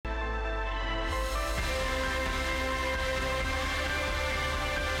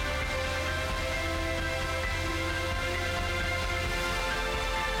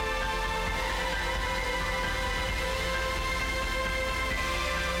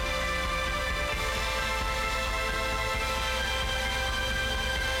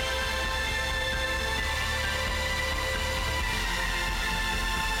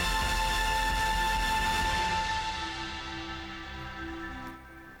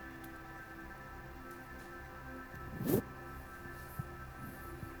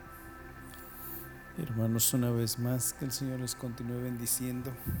Hermanos, una vez más, que el Señor les continúe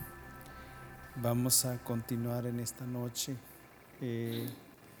bendiciendo. Vamos a continuar en esta noche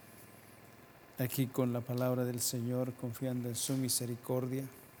aquí con la palabra del Señor, confiando en su misericordia,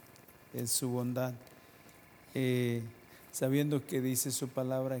 en su bondad, sabiendo que dice su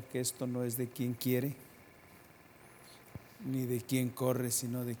palabra que esto no es de quien quiere, ni de quien corre,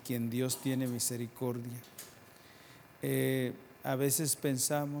 sino de quien Dios tiene misericordia. A veces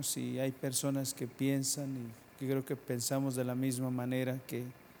pensamos, y hay personas que piensan, y que creo que pensamos de la misma manera,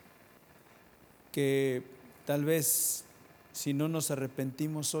 que tal vez si no nos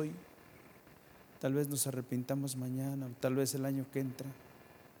arrepentimos hoy, tal vez nos arrepintamos mañana, o tal vez el año que entra.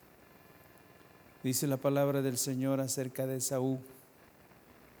 Dice la palabra del Señor acerca de Esaú,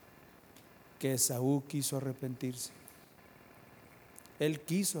 que Esaú quiso arrepentirse. Él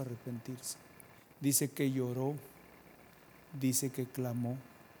quiso arrepentirse. Dice que lloró, dice que clamó,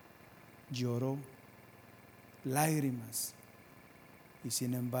 lloró, lágrimas, y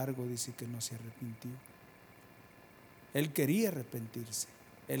sin embargo dice que no se arrepintió. Él quería arrepentirse,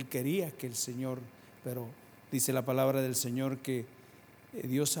 él quería que el Señor, pero dice la palabra del Señor que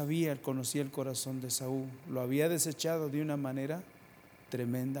Dios sabía, conocía el corazón de Esaú, lo había desechado de una manera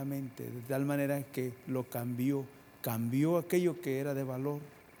tremendamente, de tal manera que lo cambió aquello que era de valor,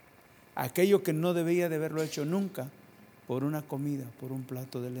 aquello que no debía de haberlo hecho nunca, por una comida, por un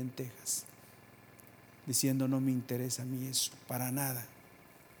plato de lentejas, diciendo: no me interesa a mí eso, para nada.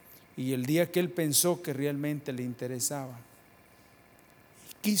 Y el día que él pensó que realmente le interesaba,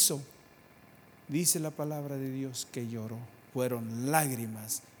 quiso, dice la palabra de Dios que lloró, fueron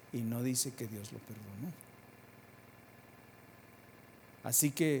lágrimas, y no dice que Dios lo perdonó.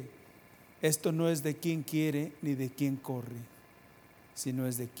 Así que esto no es de quien quiere ni de quien corre, sino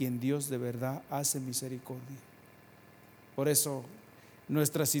es de quien Dios de verdad hace misericordia. Por eso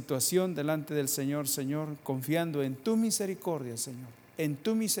nuestra situación delante del Señor: Señor, confiando en tu misericordia, Señor, en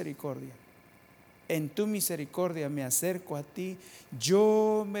tu misericordia. En tu misericordia me acerco a ti,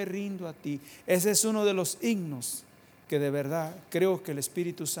 yo me rindo a ti. Ese es uno de los himnos que de verdad creo que el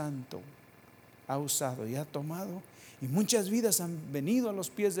Espíritu Santo ha usado y ha tomado, y muchas vidas han venido a los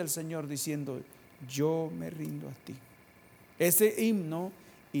pies del Señor diciendo: yo me rindo a ti. Ese himno,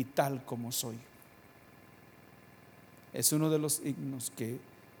 y tal como soy, es uno de los himnos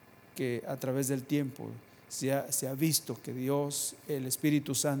que a través del tiempo se ha visto que Dios, el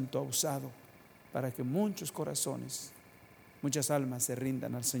Espíritu Santo, ha usado para que muchos corazones, muchas almas se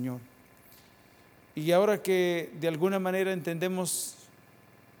rindan al Señor. Y ahora que de alguna manera entendemos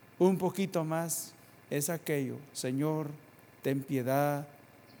un poquito más, es aquello: Señor, ten piedad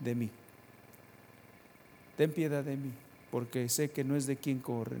de mí. Ten piedad de mí, porque sé que no es de quien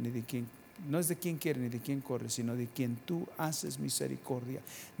corre, no es de quien quiere ni de quien corre, sino de quien tú haces misericordia.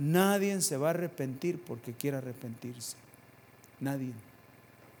 Nadie se va a arrepentir porque quiera arrepentirse. Nadie.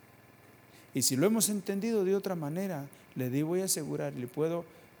 Y si lo hemos entendido de otra manera, le voy a asegurar, le puedo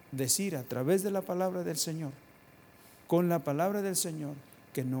decir a través de la palabra del Señor, con la palabra del Señor,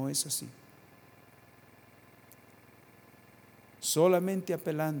 que no es así. Solamente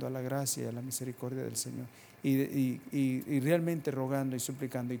apelando a la gracia y a la misericordia del Señor, y realmente rogando y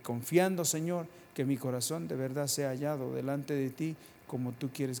suplicando y confiando, Señor, que mi corazón de verdad sea hallado delante de ti como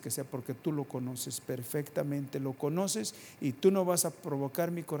tú quieres que sea, porque tú lo conoces perfectamente, lo conoces, y tú no vas a provocar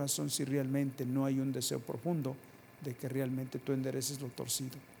mi corazón si realmente no hay un deseo profundo de que realmente tú endereces lo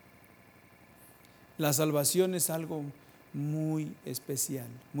torcido. La salvación es algo muy especial,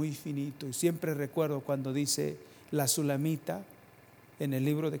 muy finito, y siempre recuerdo cuando dice la Sulamita en el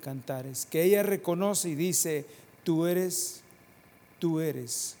libro de Cantares, que ella reconoce y dice: tú eres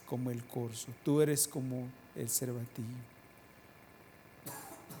como el corzo, tú eres como el cervatillo.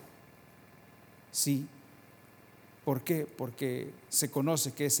 Sí. ¿Por qué? Porque se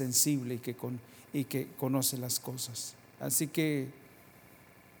conoce que es sensible y que conoce las cosas. Así que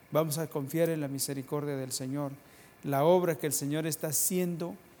vamos a confiar en la misericordia del Señor, la obra que el Señor está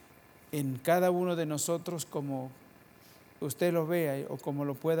haciendo en cada uno de nosotros, como usted lo vea o como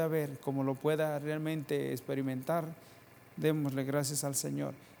lo pueda ver, como lo pueda realmente experimentar. Démosle gracias al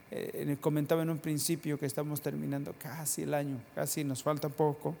Señor. Comentaba en un principio que estamos terminando casi el año, casi nos falta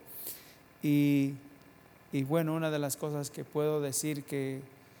poco, y bueno, una de las cosas que puedo decir, que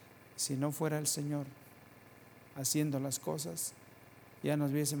si no fuera el Señor haciendo las cosas, ya nos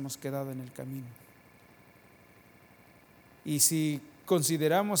hubiésemos quedado en el camino. Y si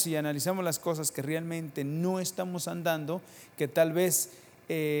consideramos y analizamos las cosas que realmente no estamos andando, que tal vez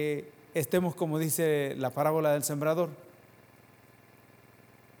estemos como dice la parábola del sembrador,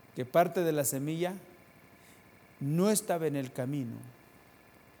 que parte de la semilla no estaba en el camino,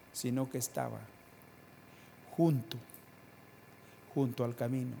 sino que estaba junto al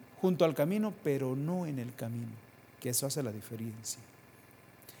camino. Junto al camino, pero no en el camino, que eso hace la diferencia.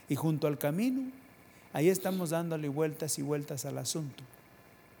 Y junto al camino, ahí estamos dándole vueltas y vueltas al asunto.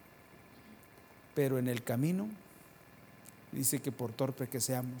 Pero en el camino, dice que por torpe que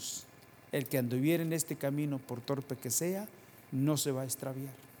seamos, el que anduviera en este camino, por torpe que sea, no se va a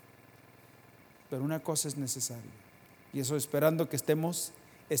extraviar. Pero una cosa es necesaria, y eso esperando que estemos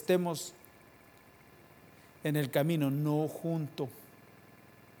en el camino, no junto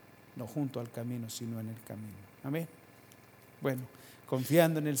al camino, sino en el camino. Amén. Bueno,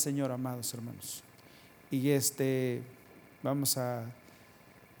 confiando en el Señor, amados hermanos. Y vamos a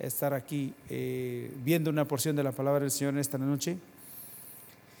estar aquí viendo una porción de la palabra del Señor en esta noche.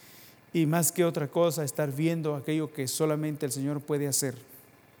 Y más que otra cosa, estar viendo aquello que solamente el Señor puede hacer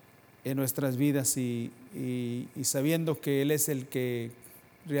en nuestras vidas y sabiendo que Él es el que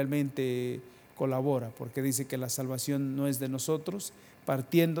realmente colabora, porque dice que la salvación no es de nosotros,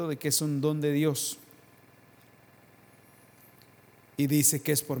 partiendo de que es un don de Dios. Y dice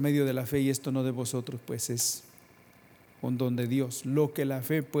que es por medio de la fe, y esto no de vosotros, pues es un don de Dios, lo que la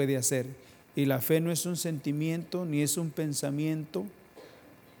fe puede hacer. Y la fe no es un sentimiento ni es un pensamiento.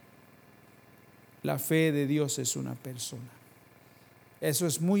 La fe de Dios es una persona. Eso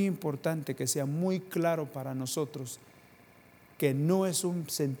es muy importante que sea muy claro para nosotros, que no es un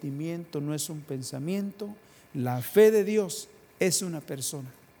sentimiento, no es un pensamiento. La fe de Dios es una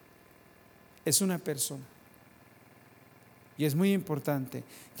persona. Es una persona. Y es muy importante.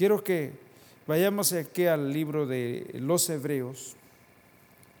 Quiero que vayamos aquí al libro de los Hebreos,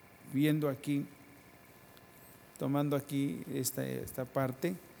 viendo aquí, tomando aquí esta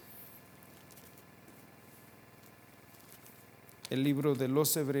parte. El libro de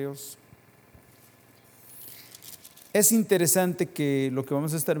los Hebreos. Es interesante que lo que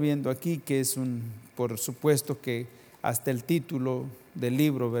vamos a estar viendo aquí, que es por supuesto que hasta el título del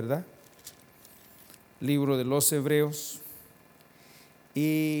libro, ¿verdad? Libro de los Hebreos.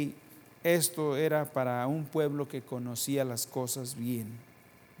 Y esto era para un pueblo que conocía las cosas bien.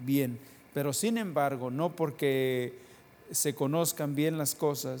 Pero sin embargo, no porque se conozcan bien las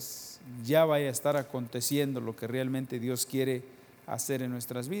cosas, ya vaya a estar aconteciendo lo que realmente Dios quiere hacer en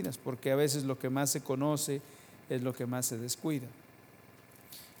nuestras vidas, porque a veces lo que más se conoce es lo que más se descuida.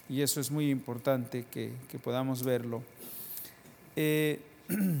 Y eso es muy importante que podamos verlo.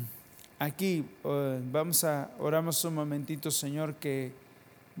 Aquí oramos un momentito, Señor, que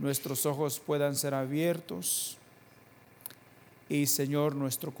nuestros ojos puedan ser abiertos y, Señor,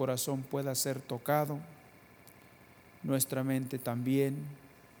 nuestro corazón pueda ser tocado, nuestra mente también.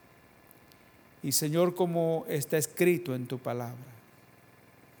 Y, Señor, como está escrito en tu palabra.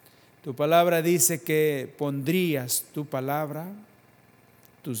 Tu palabra dice que pondrías tu palabra,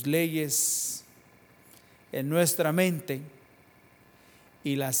 tus leyes en nuestra mente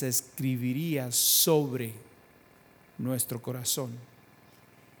y las escribirías sobre nuestro corazón.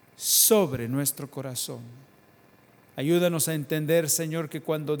 Sobre nuestro corazón. Ayúdanos a entender, Señor, que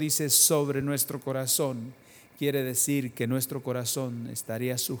cuando dices sobre nuestro corazón, quiere decir que nuestro corazón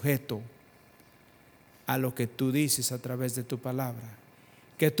estaría sujeto a lo que tú dices a través de tu palabra.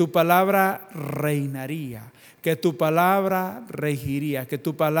 Que tu palabra reinaría, que tu palabra regiría, que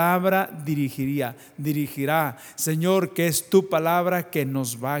tu palabra dirigirá. Señor, que es tu palabra que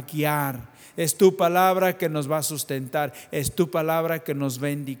nos va a guiar, es tu palabra que nos va a sustentar, es tu palabra que nos va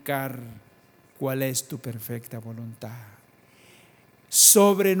a indicar cuál es tu perfecta voluntad.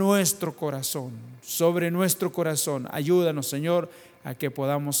 Sobre nuestro corazón, ayúdanos, Señor, a que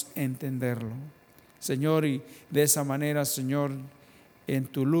podamos entenderlo. Señor, y de esa manera, Señor, en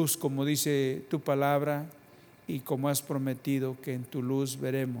tu luz, como dice tu palabra, y como has prometido, que en tu luz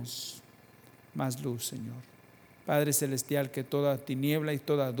veremos más luz, Señor. Padre celestial, que toda tiniebla y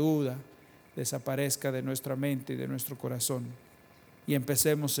toda duda desaparezca de nuestra mente y de nuestro corazón, y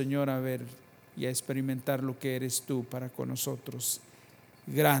empecemos, Señor, a ver y a experimentar lo que eres tú para con nosotros.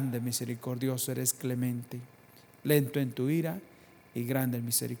 Grande, misericordioso, eres clemente, lento en tu ira y grande en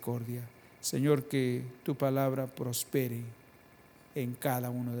misericordia. Señor, que tu palabra prospere en cada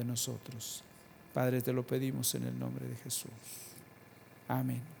uno de nosotros. Padre, te lo pedimos en el nombre de Jesús.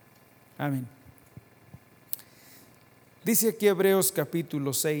 Amén. Amén. Dice aquí Hebreos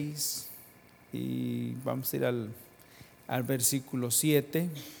capítulo 6 y vamos a ir al versículo 7.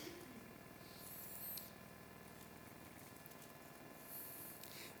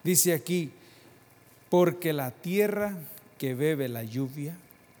 Dice aquí: porque la tierra que bebe la lluvia,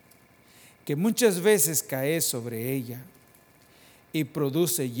 que muchas veces cae sobre ella y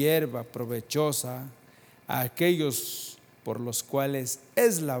produce hierba provechosa a aquellos por los cuales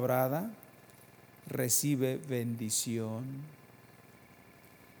es labrada, recibe bendición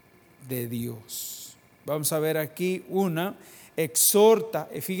de Dios. Vamos a ver aquí una, exhorta,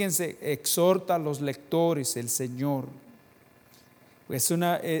 fíjense, exhorta a los lectores el Señor. Es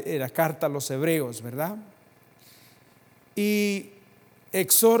la carta a los hebreos, ¿verdad? Y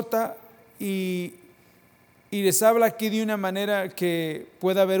exhorta y les habla aquí de una manera que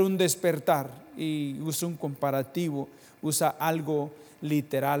pueda haber un despertar, y usa un comparativo, usa algo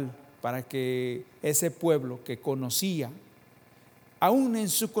literal para que ese pueblo que conocía, aún en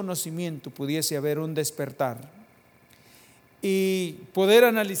su conocimiento, pudiese haber un despertar y poder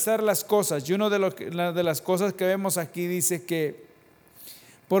analizar las cosas. Y una de las cosas que vemos aquí dice que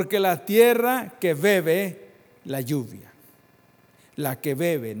porque la tierra que bebe la lluvia, la que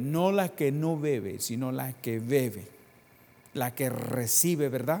bebe, no la que no bebe, sino la que bebe, la que recibe,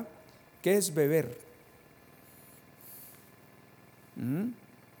 ¿verdad? ¿Qué es beber?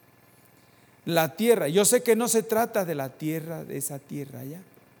 La tierra, yo sé que no se trata de la tierra, de esa tierra allá.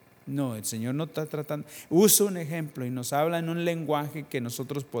 No, el Señor no está tratando. Usa un ejemplo y nos habla en un lenguaje que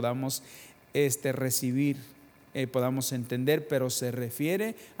nosotros podamos recibir, podamos entender, pero se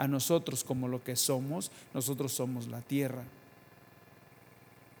refiere a nosotros como lo que somos. Nosotros somos la tierra.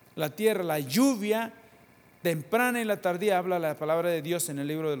 La tierra, la lluvia temprana y la tardía, habla la palabra de Dios en el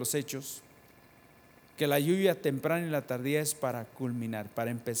libro de los Hechos, que la lluvia temprana y la tardía es para culminar,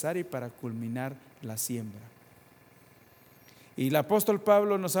 para empezar y para culminar la siembra. Y el apóstol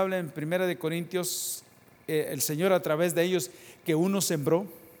Pablo nos habla en 1 Corintios, el Señor a través de ellos, que uno sembró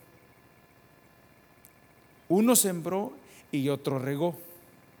y otro regó.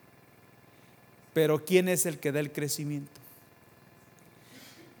 Pero ¿quién es el que da el crecimiento?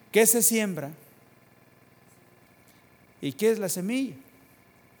 ¿Qué se siembra? ¿Y qué es la semilla?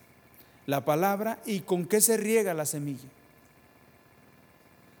 La palabra. ¿Y con qué se riega la semilla?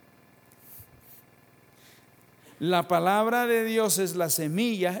 La palabra de Dios es la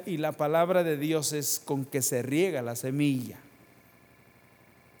semilla y la palabra de Dios es con que se riega la semilla.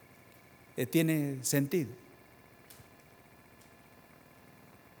 ¿Tiene sentido?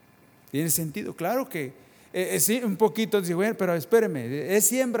 ¿Tiene sentido? Claro que sí, un poquito, dice, bueno, pero espéreme, ¿es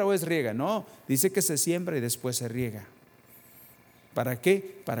siembra o es riega? No, dice que se siembra y después se riega. ¿Para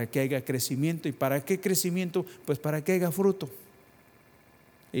qué? Para que haya crecimiento. ¿Y para qué crecimiento? Pues para que haya fruto.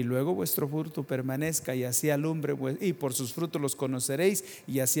 Y luego vuestro fruto permanezca, y así alumbre, y por sus frutos los conoceréis,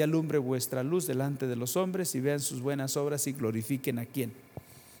 y así alumbre vuestra luz delante de los hombres, y vean sus buenas obras y glorifiquen a quién.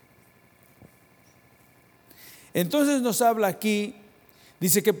 Entonces nos habla aquí,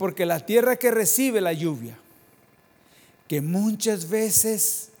 dice que porque la tierra que recibe la lluvia, que muchas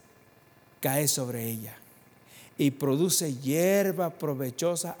veces cae sobre ella y produce hierba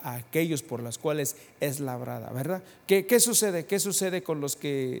provechosa a aquellos por las cuales es labrada, ¿verdad? ¿Qué sucede? ¿Qué sucede con los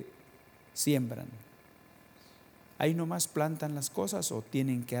que siembran? ¿Ahí nomás plantan las cosas o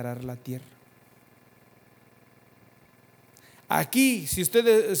tienen que arar la tierra? Aquí, si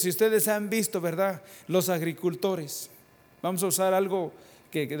ustedes han visto, ¿verdad? Los agricultores, vamos a usar algo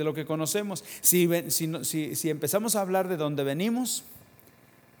de lo que conocemos. Si empezamos a hablar de dónde venimos,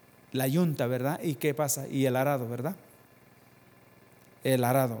 la yunta, ¿verdad? ¿Y qué pasa? Y el arado, ¿verdad? El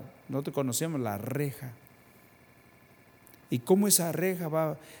arado, nosotros conocemos la reja. Y cómo esa reja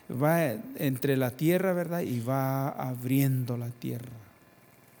va entre la tierra, ¿verdad? Y va abriendo la tierra,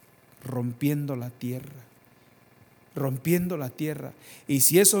 rompiendo la tierra. Y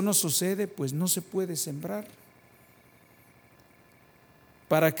si eso no sucede, pues no se puede sembrar.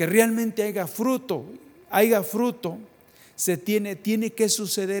 Para que realmente haya fruto, tiene que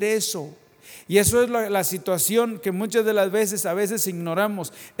suceder eso. Y eso es la situación que muchas de las veces, a veces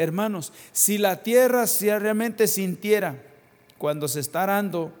ignoramos. Hermanos, si la tierra realmente sintiera cuando se está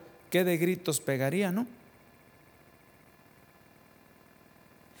arando, ¿qué de gritos pegaría, no?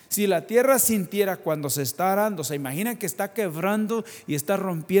 Si la tierra sintiera cuando se está arando, se imaginan que está quebrando y está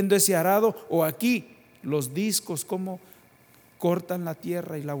rompiendo ese arado, o aquí los discos, como cortan la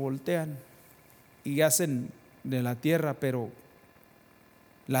tierra y la voltean y hacen de la tierra, pero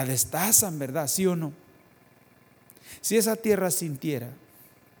la destazan, ¿verdad? ¿Sí o no? Si esa tierra sintiera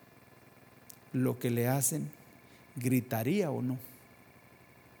lo que le hacen, ¿gritaría o no?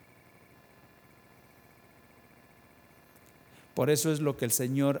 Por eso es lo que el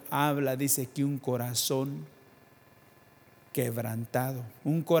Señor habla, dice que un corazón quebrantado,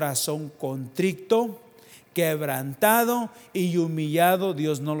 un corazón contrito, quebrantado y humillado,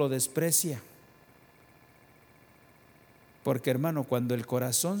 Dios no lo desprecia. Porque, hermano, cuando el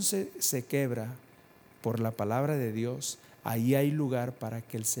corazón se quebra por la palabra de Dios, ahí hay lugar para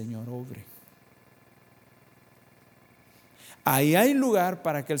que el Señor obre. Ahí hay lugar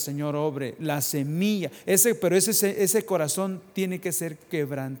para que el Señor obre. La semilla, pero ese corazón tiene que ser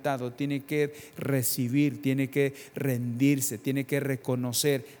quebrantado, tiene que recibir, tiene que rendirse, tiene que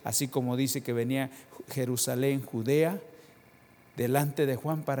reconocer, así como dice que venía Jerusalén, Judea, delante de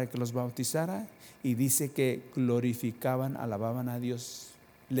Juan para que los bautizara, y dice que glorificaban, alababan a Dios.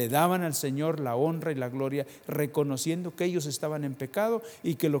 Le daban al Señor la honra y la gloria, reconociendo que ellos estaban en pecado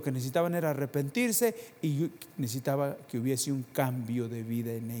y que lo que necesitaban era arrepentirse y necesitaba que hubiese un cambio de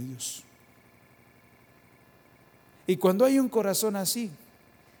vida en ellos. Y cuando hay un corazón así,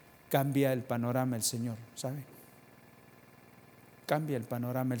 cambia el panorama el Señor, ¿sabe? Cambia el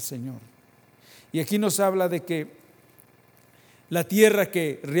panorama el Señor. Y aquí nos habla de que la tierra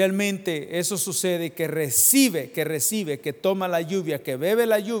que realmente eso sucede, que recibe, que toma la lluvia, que bebe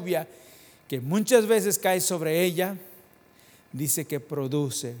la lluvia, que muchas veces cae sobre ella, dice que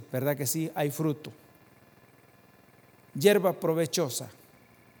produce, ¿verdad que sí? Hay fruto. Hierba provechosa.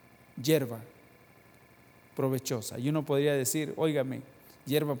 Y uno podría decir, óigame,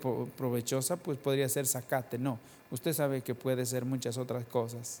 hierba provechosa, pues podría ser zacate. No, usted sabe que puede ser muchas otras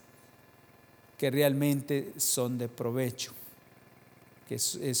cosas que realmente son de provecho. Que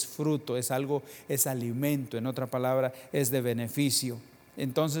es fruto, es algo, es alimento, en otra palabra, es de beneficio.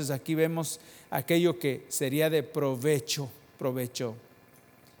 Entonces aquí vemos aquello que sería de provecho.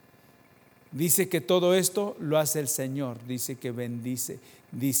 Dice que todo esto lo hace el Señor, dice que bendice,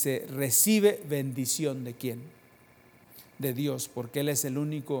 dice recibe bendición ¿de quién? De Dios, porque Él es el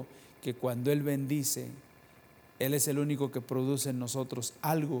único que cuando Él bendice, Él es el único que produce en nosotros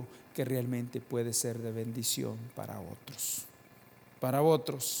algo que realmente puede ser de bendición para otros.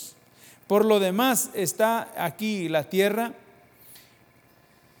 Por lo demás está aquí la tierra,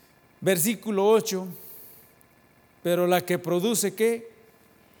 versículo 8, pero la que produce ¿qué?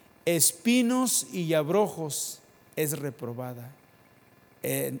 Espinos y abrojos es reprobada.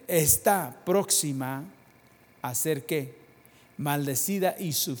 Está próxima a ser ¿qué? Maldecida,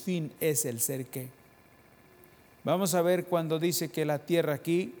 y su fin es el ser ¿qué? Vamos a ver cuando dice que la tierra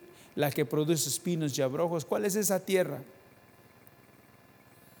aquí, la que produce espinos y abrojos, ¿cuál es esa tierra?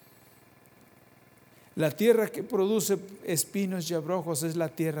 La tierra que produce espinos y abrojos es la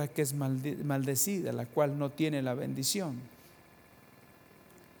tierra que es maldecida, la cual no tiene la bendición.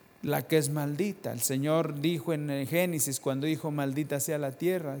 La que es maldita. El Señor dijo en Génesis, cuando dijo maldita sea la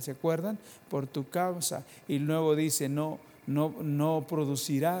tierra, ¿se acuerdan? Por tu causa. Y luego dice no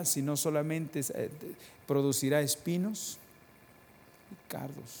producirá, sino solamente producirá espinos y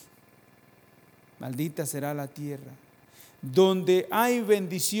cardos. Maldita será la tierra. Donde hay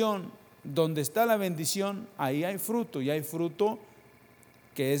bendición, donde está la bendición, ahí hay fruto, y hay fruto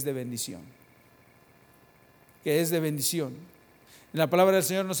que es de bendición. La palabra del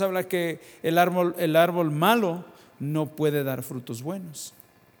Señor nos habla que el árbol malo no puede dar frutos buenos,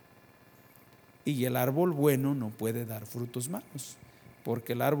 y el árbol bueno no puede dar frutos malos,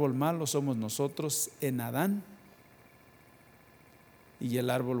 porque el árbol malo somos nosotros en Adán, y el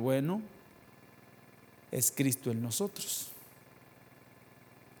árbol bueno es Cristo en nosotros.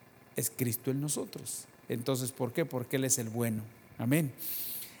 Entonces, ¿por qué? Porque Él es el bueno. Amén.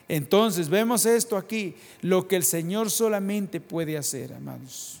 Entonces, vemos esto aquí, lo que el Señor solamente puede hacer,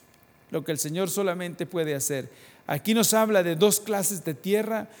 amados. Lo que el Señor solamente puede hacer. Aquí nos habla de dos clases de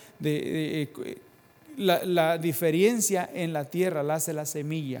tierra. La diferencia en la tierra la hace la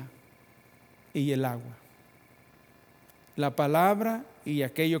semilla y el agua. La palabra y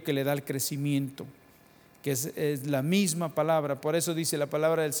aquello que le da el crecimiento, que es la misma palabra. Por eso dice la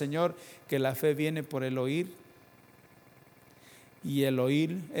palabra del Señor que la fe viene por el oír, y el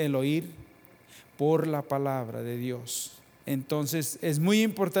oír por la palabra de Dios. Entonces es muy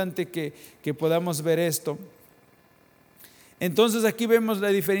importante que podamos ver esto. Entonces aquí vemos la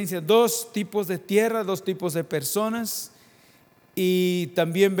diferencia, dos tipos de tierra, dos tipos de personas, y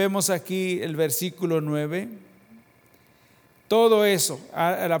también vemos aquí el versículo 9. Todo eso,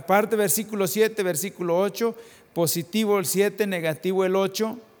 a la parte versículo 7, versículo 8, positivo el 7, negativo el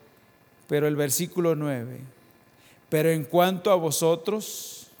 8, pero el versículo 9. Pero en cuanto a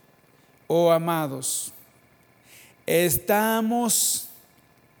vosotros, oh amados, estamos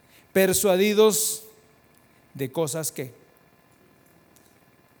persuadidos de cosas que,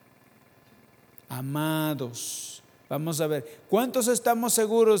 amados, vamos a ver, ¿cuántos estamos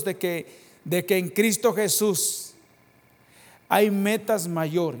seguros de que en Cristo Jesús hay metas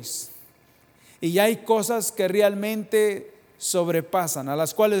mayores y hay cosas que realmente sobrepasan, a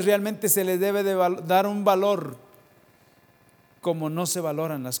las cuales realmente se les debe de dar un valor, como no se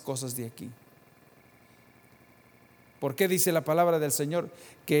valoran las cosas de aquí? ¿Por qué dice la palabra del Señor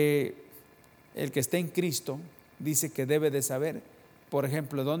que el que está en Cristo dice que debe de saber, por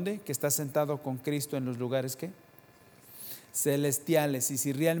ejemplo, ¿dónde? Que está sentado con Cristo en los lugares ¿qué? Celestiales. Y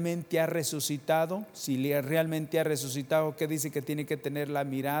si realmente ha resucitado, ¿qué dice? Que tiene que tener la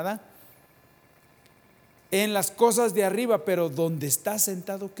mirada en las cosas de arriba, pero donde está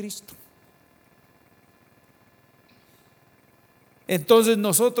sentado Cristo. Entonces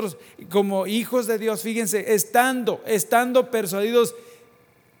nosotros como hijos de Dios, fíjense, estando persuadidos,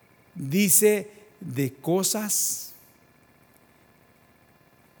 dice, de cosas.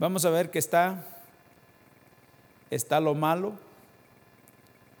 Vamos a ver que está lo malo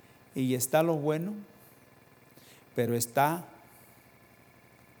y está lo bueno, pero está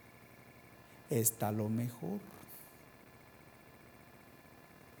lo mejor.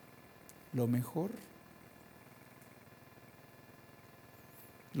 Lo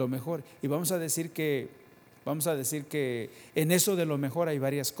mejor. Y vamos a decir que en eso de lo mejor hay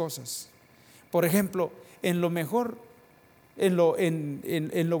varias cosas. Por ejemplo, en lo mejor, en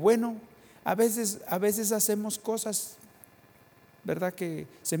lo bueno, a veces hacemos cosas, ¿verdad? Que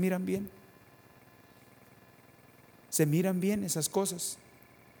se miran bien. Se miran bien esas cosas.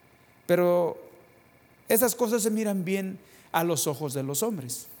 Pero esas cosas se miran bien a los ojos de los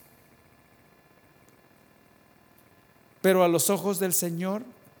hombres. Pero a los ojos del Señor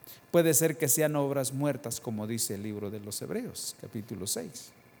puede ser que sean obras muertas, como dice el libro de los Hebreos, capítulo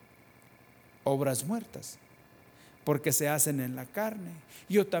 6. Obras muertas, porque se hacen en la carne.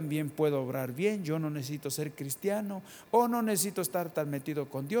 Yo también puedo obrar bien, yo no necesito ser cristiano, o no necesito estar tan metido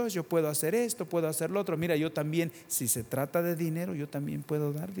con Dios, yo puedo hacer esto, puedo hacer lo otro. Mira, yo también, si se trata de dinero, yo también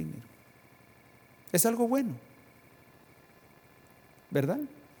puedo dar dinero. Es algo bueno, ¿verdad?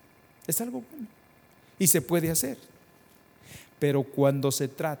 Es algo bueno y se puede hacer. Pero cuando se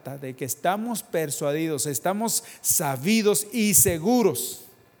trata de que estamos persuadidos, estamos sabidos y seguros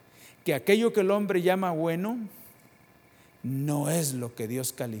que aquello que el hombre llama bueno no es lo que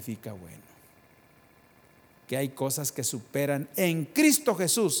Dios califica bueno, que hay cosas que superan en Cristo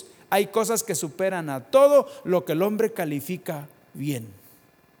Jesús, hay cosas que superan a todo lo que el hombre califica bien.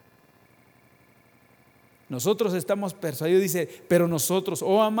 Nosotros estamos persuadidos, dice, pero nosotros,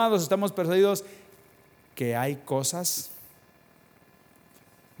 oh amados, estamos persuadidos que hay cosas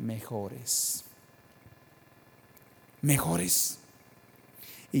mejores.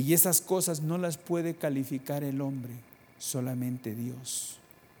 Y esas cosas no las puede calificar el hombre, solamente Dios.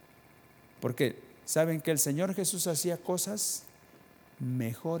 Porque saben que el Señor Jesús hacía cosas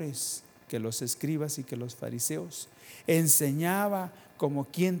mejores que los escribas y que los fariseos. Enseñaba como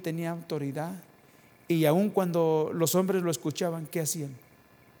quien tenía autoridad. Y aun cuando los hombres lo escuchaban, ¿qué hacían?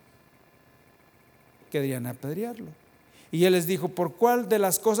 Querían apedrearlo. Y él les dijo, ¿por cuál de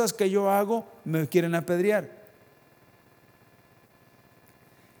las cosas que yo hago me quieren apedrear?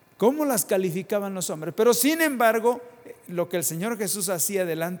 ¿Cómo las calificaban los hombres? Pero sin embargo, lo que el Señor Jesús hacía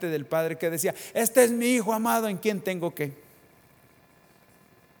delante del Padre, que decía, este es mi Hijo amado, en quien tengo que.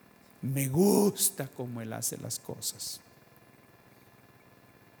 Me gusta cómo Él hace las cosas.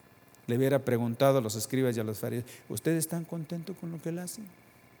 Le hubiera preguntado a los escribas y a los fariseos, ¿ustedes están contentos con lo que Él hace?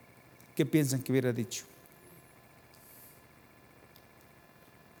 ¿Qué piensan que hubiera dicho?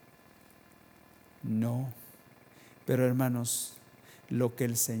 No. Pero hermanos, lo que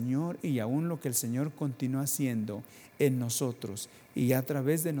el Señor y aún lo que el Señor continúa haciendo en nosotros y a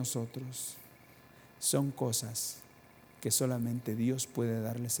través de nosotros son cosas que solamente Dios puede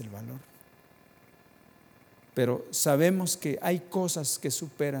darles el valor. Pero sabemos que hay cosas que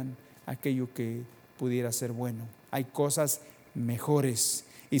superan aquello que pudiera ser bueno. Hay cosas mejores.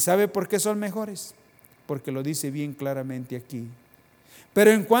 ¿Y sabe por qué son mejores? Porque lo dice bien claramente aquí.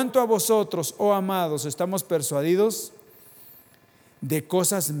 Pero en cuanto a vosotros, oh amados, estamos persuadidos de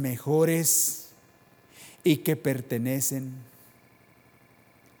cosas mejores y que pertenecen.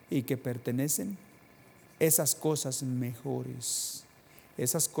 Esas cosas mejores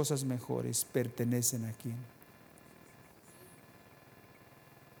pertenecen a quién.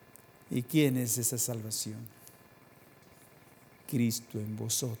 ¿Y quién es esa salvación? Cristo en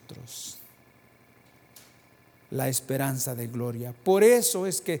vosotros, la esperanza de gloria. Por eso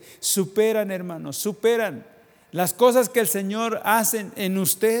es que superan, hermanos, superan las cosas que el Señor hace en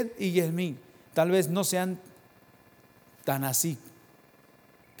usted y en mí. Tal vez no sean tan así,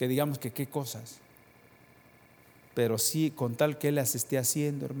 que digamos que qué cosas, pero sí, con tal que Él las esté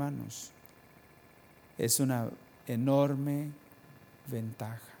haciendo, hermanos, es una enorme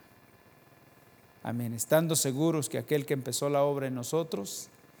ventaja. Amén. Estando seguros que aquel que empezó la obra en nosotros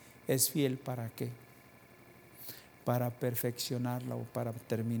es fiel. ¿Para qué? Para perfeccionarla o para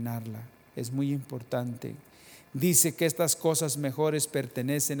terminarla. Es muy importante. Dice que estas cosas mejores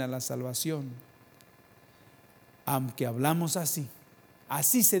pertenecen a la salvación. aunque hablamos así,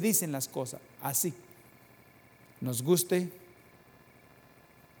 así se dicen las cosas, así, nos guste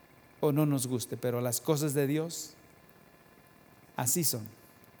o no nos guste, pero las cosas de Dios así son.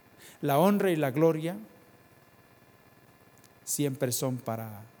 La honra y la gloria siempre son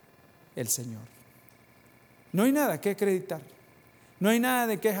para el Señor. No hay nada que acreditar, no hay nada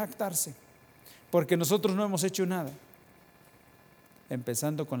de qué jactarse, porque nosotros no hemos hecho nada,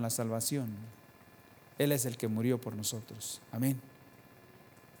 empezando con la salvación. Él es el que murió por nosotros, amén.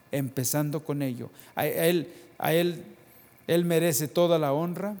 Empezando con ello, Él merece toda la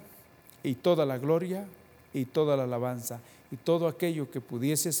honra y toda la gloria y toda la alabanza, y todo aquello que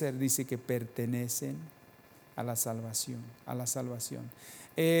pudiese ser, dice que pertenecen a la salvación, a la salvación.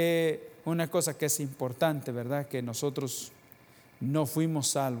 Una cosa que es importante, ¿verdad? Que nosotros no fuimos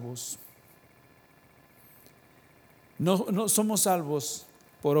salvos, no somos salvos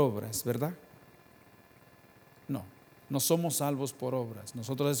por obras, ¿verdad? No somos salvos por obras,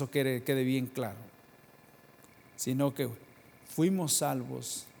 nosotros eso quede bien claro, sino que fuimos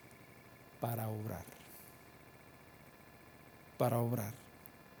salvos para obrar, para obrar.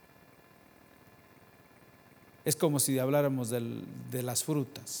 Es como si habláramos de las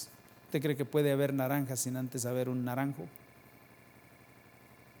frutas. ¿Usted cree que puede haber naranjas sin antes haber un naranjo?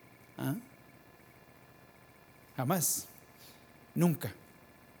 ¿Ah? Jamás, nunca,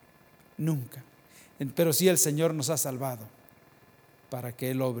 nunca. Pero sí el Señor nos ha salvado para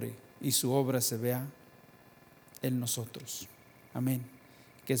que Él obre y su obra se vea en nosotros. Amén.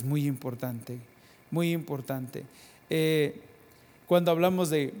 Que es muy importante, muy importante. Cuando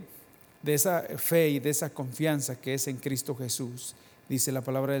hablamos de esa fe y de esa confianza que es en Cristo Jesús, dice la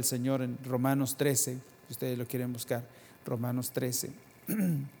palabra del Señor en Romanos 13, si ustedes lo quieren buscar, Romanos 13.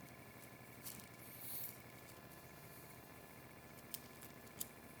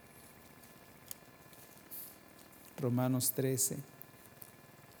 Romanos 13.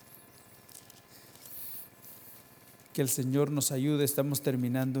 Que el Señor nos ayude. Estamos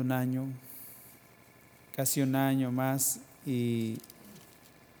terminando un año, casi un año más, y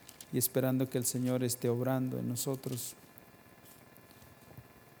esperando que el Señor esté obrando en nosotros.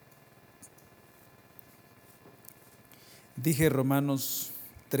 Dije Romanos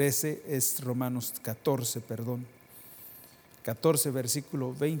 13, es Romanos 14, perdón. 14,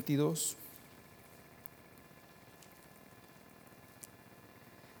 versículo 22.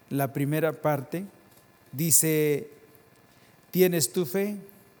 La primera parte dice: ¿tienes tu fe?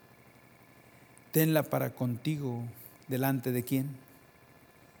 Tenla para contigo. ¿Delante de quién?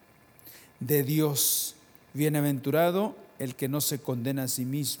 De Dios. Bienaventurado el que no se condena a sí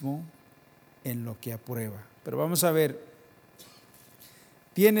mismo en lo que aprueba. Pero vamos a ver,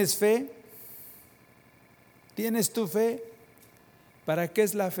 ¿tienes fe? ¿Tienes tu fe? ¿Para qué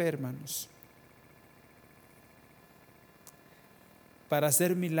es la fe, hermanos? ¿Para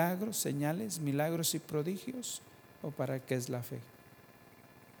hacer milagros, señales, milagros y prodigios? ¿O para qué es la fe?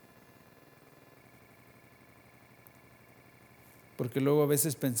 Porque luego a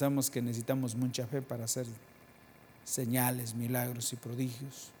veces pensamos que necesitamos mucha fe para hacer señales, milagros y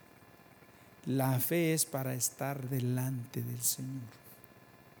prodigios. La fe es para estar delante del Señor.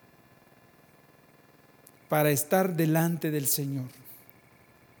 Para estar delante del Señor.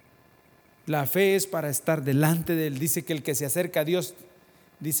 La fe es para estar delante de Él. Dice que el que se acerca a Dios,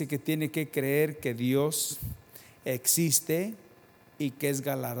 dice que tiene que creer que Dios existe y que es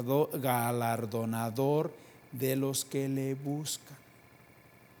galardonador de los que le buscan.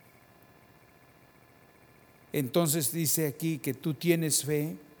 Entonces dice aquí que tú tienes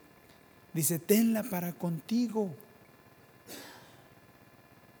fe, dice tenla para contigo,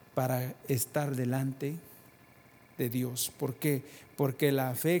 para estar delante de Dios. ¿Por qué? Porque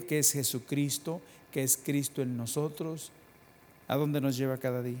la fe que es Jesucristo, que es Cristo en nosotros, ¿a dónde nos lleva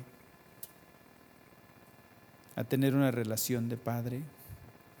cada día? A tener una relación de padre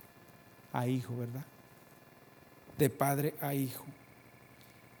a hijo, ¿verdad? De padre a hijo.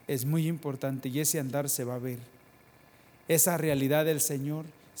 Es muy importante y ese andar se va a ver. Esa realidad del Señor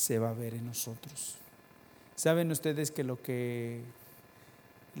se va a ver en nosotros. Saben ustedes que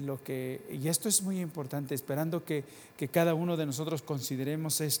y esto es muy importante, esperando que cada uno de nosotros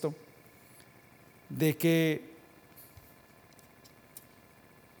consideremos esto, de que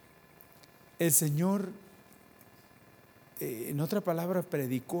el Señor, en otra palabra,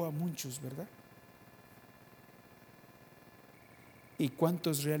 predicó a muchos, ¿verdad? ¿Y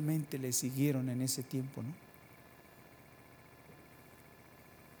cuántos realmente le siguieron en ese tiempo, no?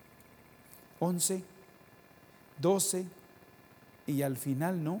 11, 12, y al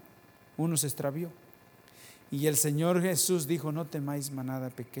final no, uno se extravió. Y el Señor Jesús dijo: no temáis manada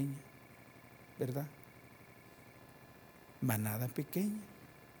pequeña, ¿verdad? manada pequeña,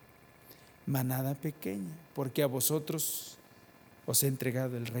 porque a vosotros os he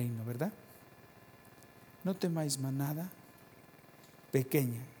entregado el reino, ¿verdad? No temáis, manada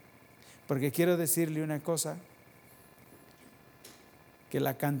pequeña, porque quiero decirle una cosa, que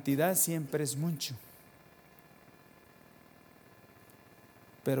la cantidad siempre es mucho,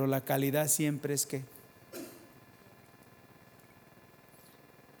 pero la calidad siempre es ¿qué?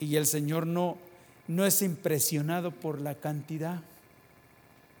 Y el Señor no es impresionado por la cantidad.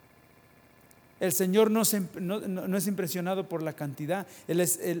 El Señor no es impresionado por la cantidad.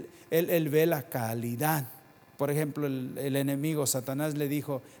 Él ve la calidad. Por ejemplo, el enemigo Satanás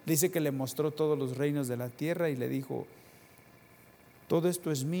dice que le mostró todos los reinos de la tierra y le dijo: todo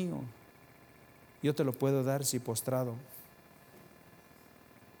esto es mío, yo te lo puedo dar si postrado.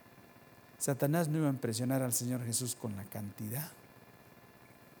 Satanás no iba a impresionar al Señor Jesús con la cantidad.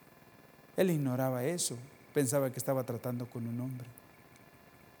 Él ignoraba eso, pensaba que estaba tratando con un hombre,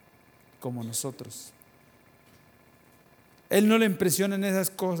 como nosotros. Él no le impresiona en esas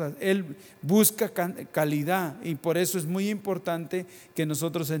cosas, Él busca calidad, y por eso es muy importante que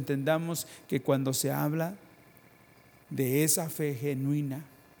nosotros entendamos que cuando se habla de esa fe genuina,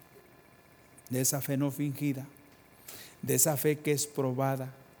 de esa fe no fingida, de esa fe que es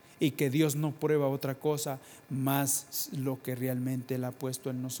probada y que Dios no prueba otra cosa más lo que realmente Él ha puesto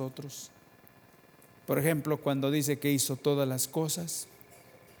en nosotros. Por ejemplo, cuando dice que hizo todas las cosas,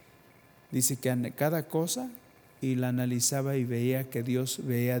 dice que cada cosa, y la analizaba y veía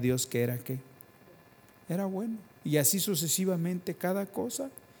a Dios que era ¿qué? Era bueno. Y así sucesivamente cada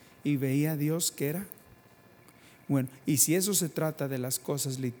cosa, y veía a Dios que era bueno. Y si eso se trata de las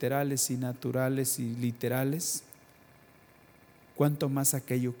cosas literales y naturales y literales, cuánto más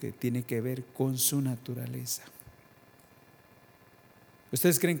aquello que tiene que ver con su naturaleza.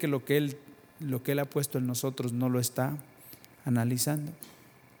 ¿Ustedes creen que lo que Él ha puesto en nosotros no lo está analizando?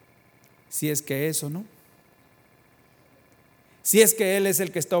 Si es que eso, ¿no? Si es que Él es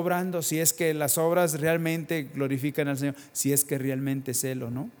el que está obrando, si es que las obras realmente glorifican al Señor, si es que realmente es Él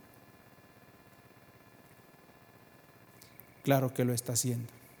o no. Claro que lo está haciendo.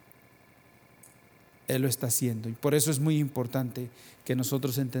 Él lo está haciendo, y por eso es muy importante que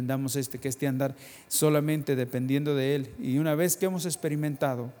nosotros entendamos que este andar solamente dependiendo de Él, y una vez que hemos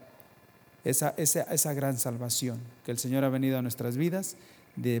experimentado esa gran salvación que el Señor ha venido a nuestras vidas,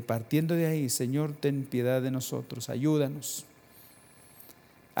 partiendo de ahí: Señor, ten piedad de nosotros, ayúdanos.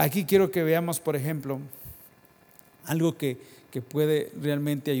 Aquí quiero que veamos, por ejemplo, algo que puede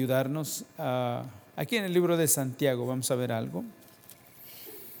realmente ayudarnos. Aquí en el libro de Santiago vamos a ver algo,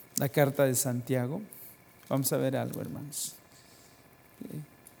 la carta de Santiago. Vamos a ver algo, hermanos.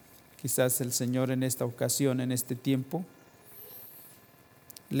 Quizás el Señor en esta ocasión, en este tiempo,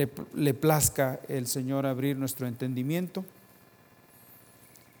 le plazca el Señor abrir nuestro entendimiento,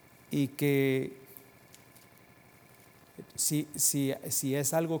 y que si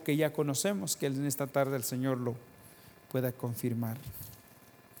es algo que ya conocemos, que en esta tarde el Señor lo pueda confirmar.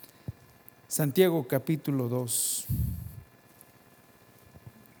 Santiago capítulo 2.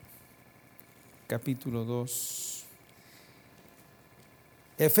 Capítulo 2.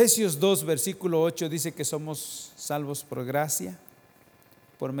 Efesios 2, versículo 8 dice que somos salvos por gracia,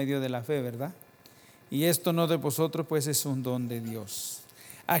 por medio de la fe, ¿verdad? Y esto no de vosotros, pues es un don de Dios.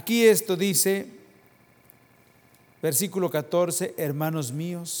 Aquí esto dice, versículo 14: hermanos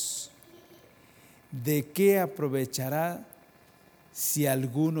míos, ¿de qué aprovechará si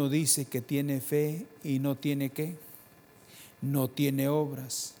alguno dice que tiene fe y no tiene qué? No tiene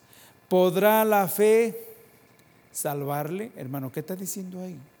obras. ¿Podrá la fe salvarle? Hermano, ¿qué está diciendo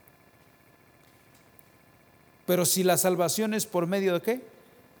ahí? Pero si la salvación es por medio de ¿qué?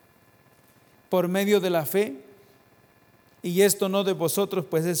 Por medio de la fe, y esto no de vosotros,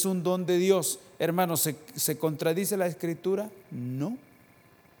 pues es un don de Dios. Hermano, ¿se contradice la Escritura? No.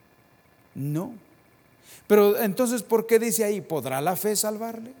 Pero entonces, ¿por qué dice ahí, podrá la fe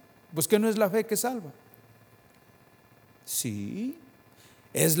salvarle? Pues que no es la fe que salva. Sí,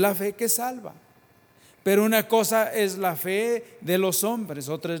 es la fe que salva, pero una cosa es la fe de los hombres,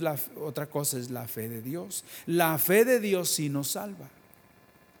 otra cosa es la fe de Dios. La fe de Dios sí nos salva,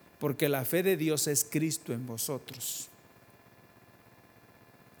 porque la fe de Dios es Cristo en vosotros.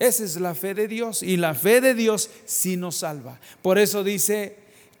 Esa es la fe de Dios, y la fe de Dios sí nos salva. Por eso dice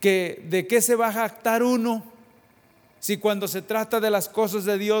que ¿de qué se va a jactar uno? Si cuando se trata de las cosas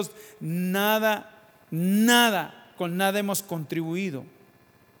de Dios, con nada hemos contribuido.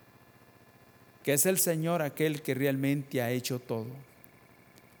 Que es el Señor aquel que realmente ha hecho todo.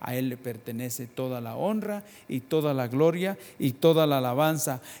 A Él le pertenece toda la honra y toda la gloria y toda la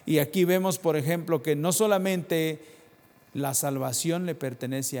alabanza. Y aquí vemos, por ejemplo, que no solamente La salvación le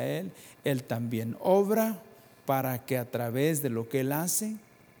pertenece a Él. Él también obra para que a través de lo que Él hace,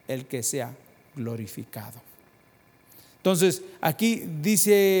 Él que sea glorificado. Entonces, aquí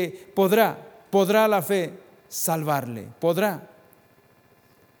dice, podrá la fe salvarle, podrá.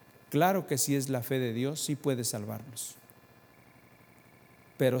 Claro que si es la fe de Dios, sí puede salvarnos.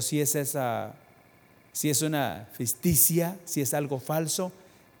 Pero si es una ficticia, si es algo falso,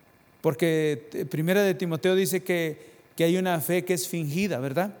 porque Primera de Timoteo dice que hay una fe que es fingida,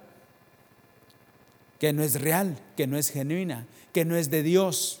 ¿verdad? Que no es real, que no es genuina, que no es de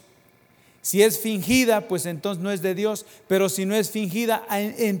Dios. Si es fingida, pues entonces no es de Dios, pero si no es fingida,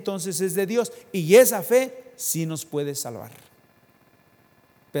 entonces es de Dios. Y esa fe sí nos puede salvar,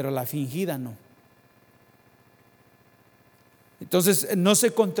 pero la fingida no. Entonces no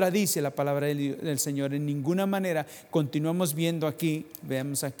se contradice la palabra del Señor en ninguna manera. Continuamos viendo aquí,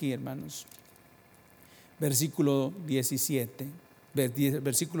 veamos aquí, hermanos, versículo 17,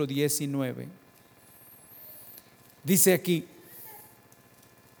 versículo 19. Dice aquí: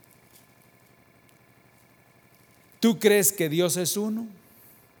 ¿tú crees que Dios es uno?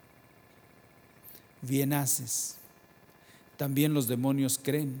 Bien haces. También los demonios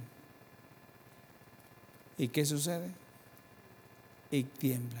creen. ¿Y qué sucede? Y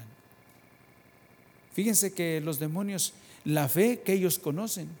tiemblan. Fíjense que los demonios, la fe que ellos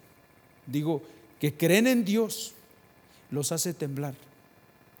conocen, que creen en Dios, los hace temblar.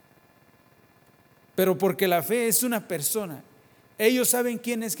 Pero porque la fe es una persona, ellos saben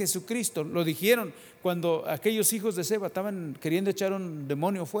quién es Jesucristo. Lo dijeron cuando aquellos hijos de Seba estaban queriendo echar un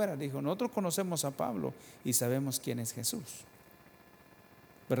demonio fuera. Dijo: nosotros conocemos a Pablo y sabemos quién es Jesús.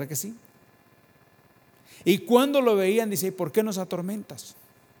 ¿Verdad que sí? Y cuando lo veían, dice: ¿por qué nos atormentas?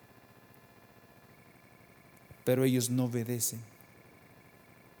 Pero ellos no obedecen.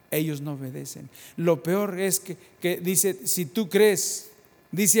 Ellos no obedecen. Lo peor es que dice: si tú crees,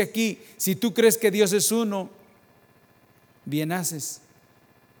 dice aquí, si tú crees que Dios es uno, bien haces.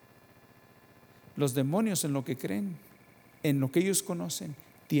 Los demonios, en lo que creen, en lo que ellos conocen,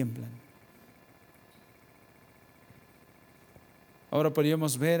 tiemblan. Ahora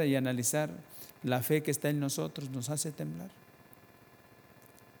podríamos ver y analizar: la fe que está en nosotros nos hace temblar.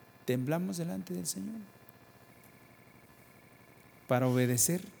 Temblamos delante del Señor para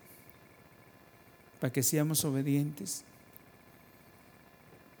obedecer, para que seamos obedientes.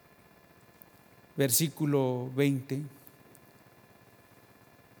 Versículo 20.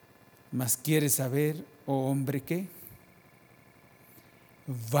 Mas quieres saber, oh hombre, ¿qué?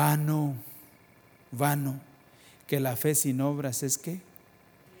 Vano, que la fe sin obras es ¿qué?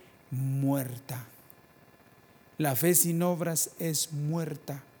 Muerta. La fe sin obras es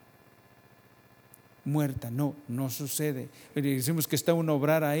muerta. Muerta, no sucede. Decimos que está un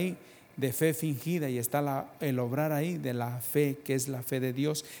obrar ahí de fe fingida, y está el obrar ahí de la fe, que es la fe de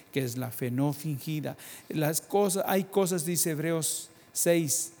Dios, que es la fe no fingida. Hay cosas, dice Hebreos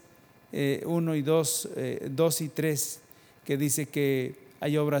 6, 1 y 2, 2 y 3, que dice que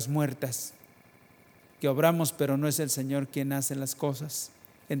hay obras muertas, que obramos, pero no es el Señor quien hace las cosas.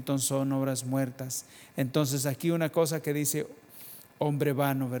 Entonces son obras muertas. Entonces aquí una cosa que dice: hombre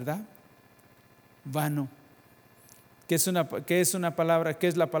vano, ¿verdad? Vano. ¿Qué es una palabra? ¿Qué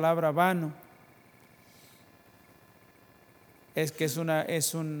es la palabra vano? Es que es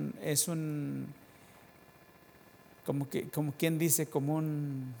un como quien dice,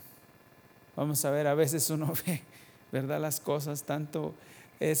 vamos a ver, a veces uno ve, ¿verdad?, las cosas, tanto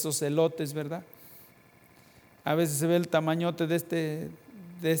esos elotes, ¿verdad? A veces se ve el tamañote de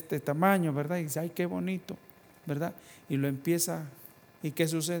este tamaño, ¿verdad? Y dice: ay, qué bonito, ¿verdad? Y lo empieza, ¿y qué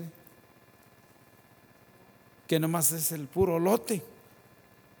sucede? Que nomás es el puro lote,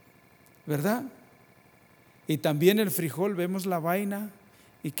 ¿verdad? Y también el frijol, vemos la vaina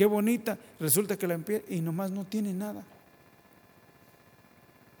y qué bonita, resulta que la empieza y nomás no tiene nada.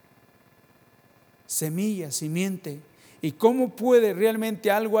 Semilla, simiente. ¿Y cómo puede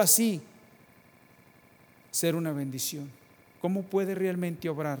realmente algo así ser una bendición? ¿Cómo puede realmente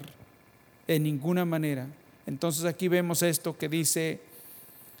obrar? En ninguna manera. Entonces aquí vemos esto que dice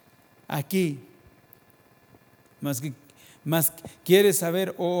aquí: Mas quieres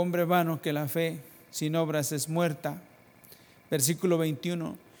saber, oh hombre vano, que la fe sin obras es muerta. Versículo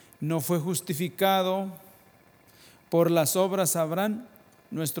 21. ¿No fue justificado por las obras Abraham,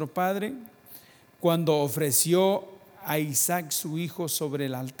 nuestro padre, cuando ofreció a Isaac su hijo sobre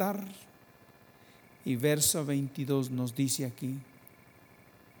el altar? Y verso 22 nos dice aquí: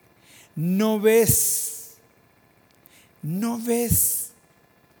 ¿No ves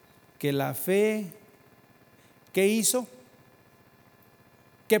que la fe, ¿qué hizo?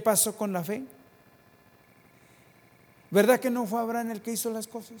 ¿Qué pasó con la fe? ¿Verdad que no fue Abraham el que hizo las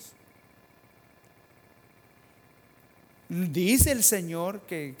cosas? Dice el Señor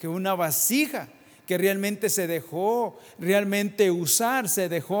que una vasija que realmente se dejó realmente usar, se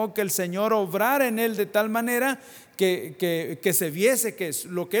dejó que el Señor obrara en él de tal manera que se viese que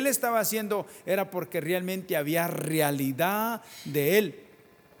lo que él estaba haciendo era porque realmente había realidad de él,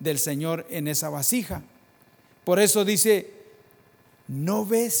 del Señor en esa vasija. Por eso dice, ¿no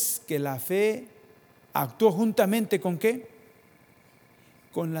ves que la fe actuó juntamente con qué?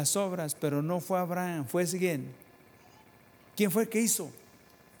 Con las obras, pero no fue Abraham, fue quién. ¿Quién fue el que hizo?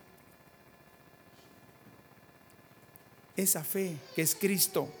 Esa fe que es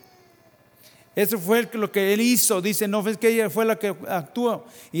Cristo. Eso fue lo que él hizo. Dice, no ves que ella fue la que actuó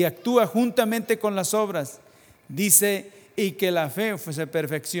y actúa juntamente con las obras. Dice, y que la fe se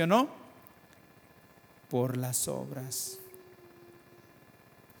perfeccionó por las obras.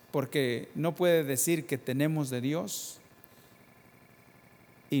 Porque no puede decir que tenemos de Dios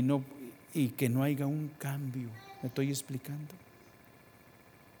y que no haya un cambio. ¿Me estoy explicando?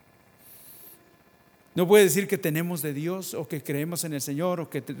 No puede decir que tenemos de Dios o que creemos en el Señor o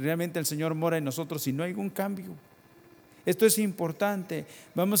que realmente el Señor mora en nosotros si no hay un cambio. Esto es importante.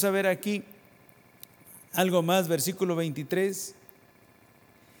 Vamos a ver aquí algo más, versículo 23.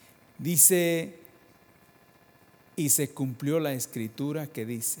 Dice, y se cumplió la escritura que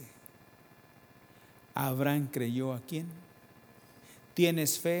dice, Abraham creyó ¿a quién?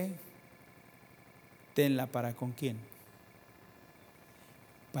 ¿Tienes fe? Tenla para ¿con quién?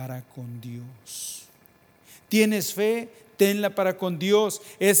 Para con Dios. ¿Tienes fe? Tenla para con Dios.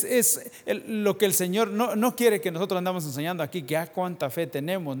 Es lo que el Señor no quiere que nosotros andamos enseñando aquí que cuánta fe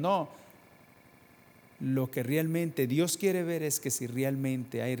tenemos, no. Lo que realmente Dios quiere ver es que si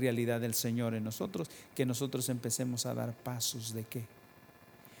realmente hay realidad del Señor en nosotros, que nosotros empecemos a dar pasos de ¿qué?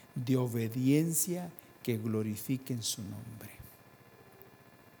 De obediencia que glorifiquen su nombre.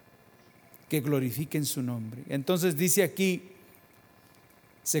 Que glorifiquen su nombre. Entonces dice aquí,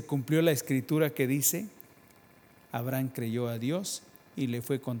 se cumplió la escritura que dice, Abraham creyó a Dios y le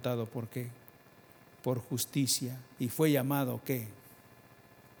fue contado ¿por qué? Por justicia, y fue llamado ¿qué?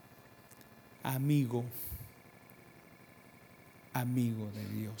 Amigo de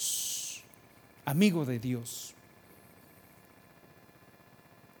Dios. Amigo de Dios.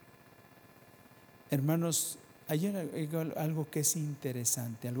 Hermanos, hay algo que es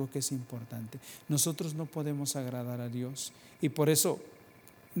interesante, algo que es importante. Nosotros no podemos agradar a Dios y por eso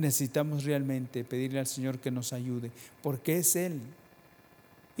necesitamos realmente pedirle al Señor que nos ayude, porque es Él.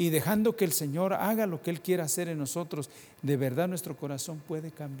 Y dejando que el Señor haga lo que Él quiera hacer en nosotros, de verdad nuestro corazón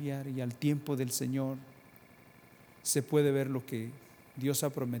puede cambiar y al tiempo del Señor se puede ver lo que Dios ha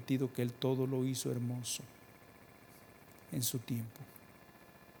prometido, que Él todo lo hizo hermoso en su tiempo.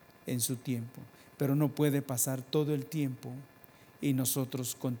 En su tiempo. Pero no puede pasar todo el tiempo y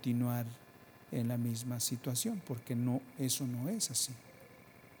nosotros continuar en la misma situación, porque eso no es así.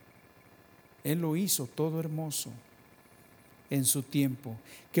 Él lo hizo todo hermoso en su tiempo.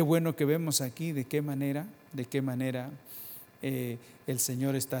 Qué bueno que vemos aquí de qué manera el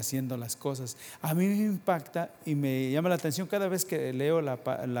Señor está haciendo las cosas. A mí me impacta y me llama la atención cada vez que leo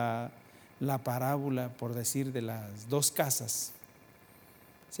la parábola, por decir, de las dos casas.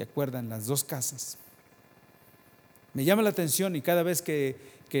 ¿Se acuerdan? Las dos casas. Me llama la atención y cada vez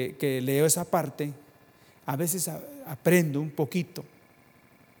que leo esa parte, a veces aprendo un poquito.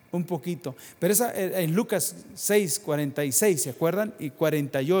 Pero en Lucas 6, 46, ¿se acuerdan? Y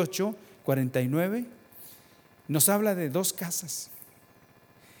 48, 49, nos habla de dos casas.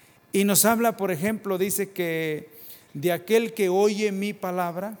 Y nos habla, por ejemplo, dice que de aquel que oye mi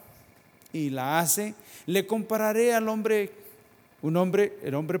palabra y la hace, le compararé al hombre,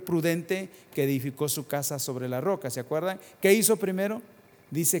 el hombre prudente que edificó su casa sobre la roca. ¿Se acuerdan? ¿Qué hizo primero?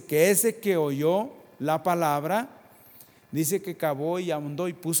 Dice que ese que oyó la palabra, dice que cavó y ahondó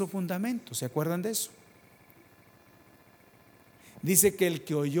y puso fundamento. ¿Se acuerdan de eso? Dice que el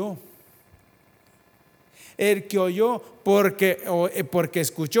que oyó porque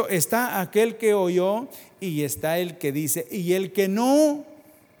escuchó, está aquel que oyó y está el que dice, y el que no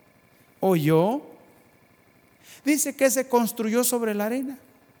oyó, dice que se construyó sobre la arena.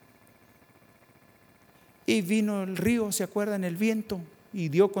 Y vino el río, ¿se acuerdan? El viento, y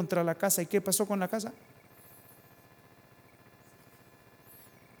dio contra la casa. ¿Y qué pasó con la casa?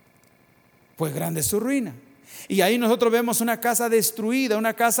 Pues grande su ruina. Y ahí nosotros vemos una casa destruida,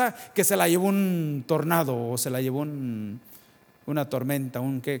 una casa que se la llevó un tornado o se la llevó una tormenta,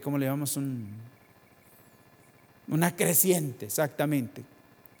 ¿cómo le llamamos? Una creciente, exactamente.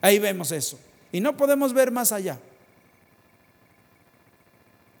 Ahí vemos eso. Y no podemos ver más allá.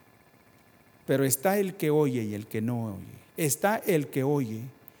 Pero está el que oye y el que no oye. Está el que oye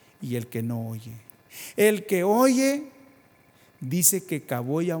y el que no oye. El que oye dice que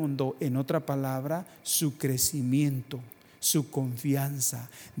cavó y ahondó, en otra palabra, su crecimiento, su confianza.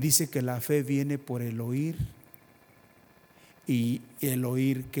 Dice que la fe viene por el oír. ¿Y el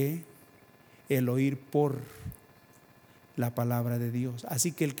oír qué? El oír por la palabra de Dios.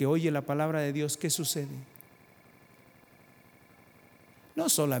 Así que el que oye la palabra de Dios, ¿qué sucede? No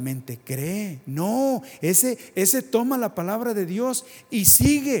solamente cree, no, ese toma la palabra de Dios y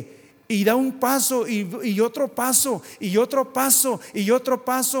sigue y da un paso y otro paso y otro paso y otro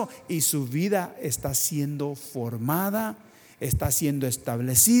paso, y su vida está siendo formada, está siendo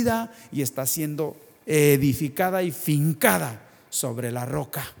establecida y está siendo edificada y fincada sobre la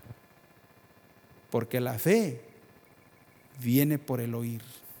roca, porque la fe viene por el oír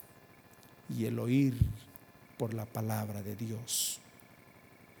y el oír por la palabra de Dios.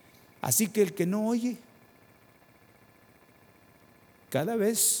 Así que el que no oye, cada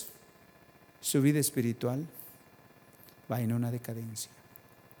vez su vida espiritual va en una decadencia,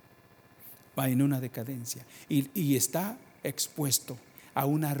 va en una decadencia y está expuesto a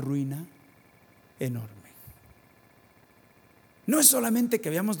una ruina enorme. No es solamente que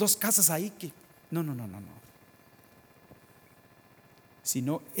veamos dos casas ahí que no,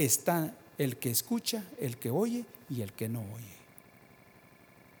 sino está el que escucha, el que oye y el que no oye.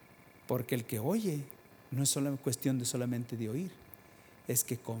 Porque el que oye no es solo cuestión de solamente de oír, es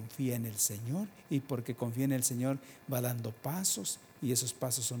que confía en el Señor, y porque confía en el Señor va dando pasos, y esos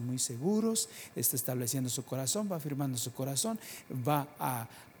pasos son muy seguros, está estableciendo su corazón, va afirmando su corazón, va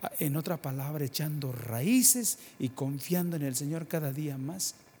en otra palabra, echando raíces y confiando en el Señor cada día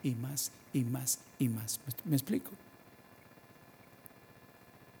más y más y más y más. ¿Me explico?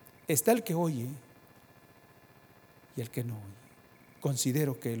 Está el que oye y el que no oye.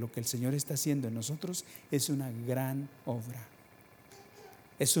 Considero que lo que el Señor está haciendo en nosotros es una gran obra,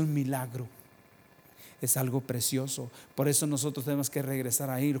 es un milagro, es algo precioso. Por eso nosotros tenemos que regresar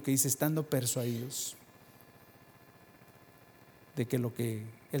ahí, lo que dice, estando persuadidos de que lo que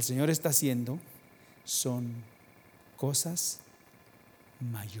el Señor está haciendo son cosas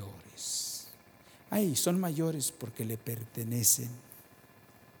mayores. Son mayores porque le pertenecen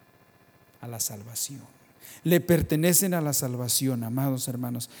a la salvación. Le pertenecen a la salvación, amados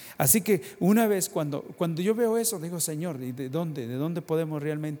hermanos. Así que una vez cuando yo veo eso, digo, Señor, ¿de dónde podemos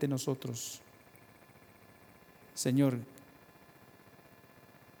realmente nosotros, Señor,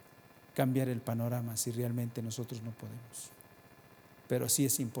 cambiar el panorama si realmente nosotros no podemos? Pero sí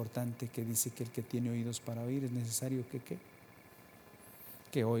es importante que dice que el que tiene oídos para oír es necesario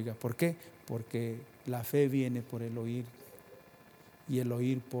que oiga. ¿Por qué? Porque la fe viene por el oír y el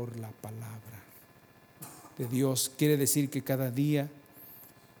oír por la palabra de Dios. Quiere decir que cada día,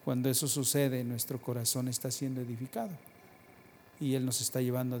 cuando eso sucede, nuestro corazón está siendo edificado y Él nos está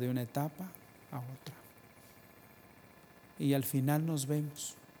llevando de una etapa a otra, y al final nos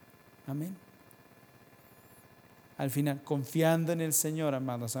vemos, amén, al final confiando en el Señor,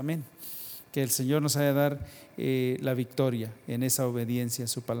 amados, amén, que el Señor nos haya de dar la victoria en esa obediencia a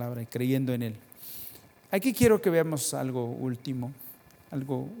su palabra y creyendo en Él. Aquí quiero que veamos algo último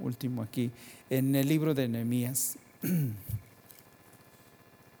aquí en el libro de Nehemías.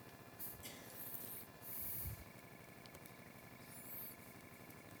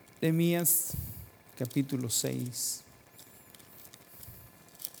 Nehemías capítulo 6.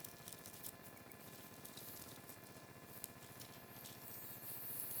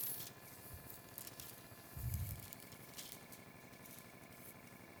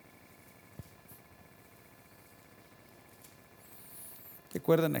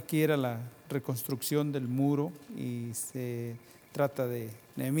 Recuerdan, aquí era la reconstrucción del muro y se trata de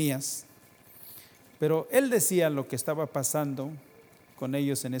Nehemías, pero él decía lo que estaba pasando con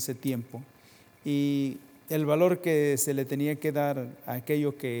ellos en ese tiempo y el valor que se le tenía que dar a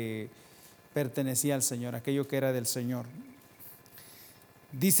aquello que pertenecía al Señor, aquello que era del Señor.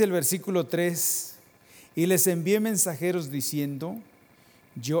 Dice el versículo 3: y les envié mensajeros diciendo,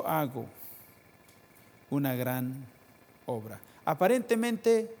 yo hago una gran obra.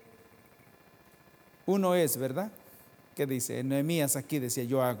 Aparentemente uno es, ¿verdad? ¿Qué dice? Nehemías aquí decía,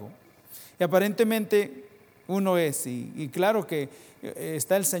 yo hago. Y aparentemente uno es, y claro que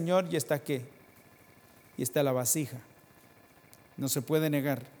está el Señor y está ¿qué? Y está la vasija. No se puede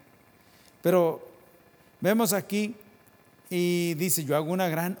negar. Pero vemos aquí y dice, yo hago una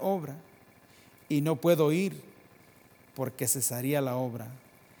gran obra y no puedo ir porque cesaría la obra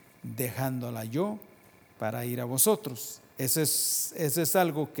dejándola yo para ir a vosotros. Eso es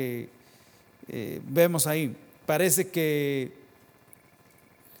algo que vemos ahí. Parece que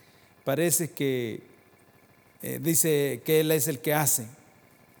parece que dice que Él es el que hace.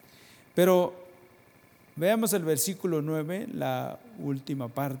 Pero veamos el versículo 9, la última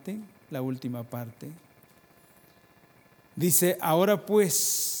parte. Dice, ahora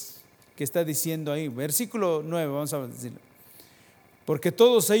pues, ¿qué está diciendo ahí? Versículo 9, vamos a decirlo. Porque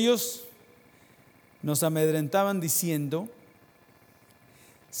todos ellos nos amedrentaban diciendo,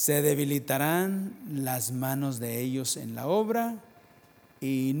 se debilitarán las manos de ellos en la obra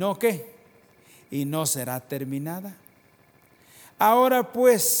y no ¿qué? Y no será terminada. Ahora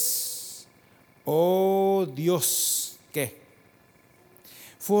pues, oh Dios, ¿qué?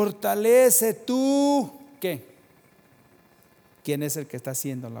 Fortalece tú, ¿qué? ¿Quién es el que está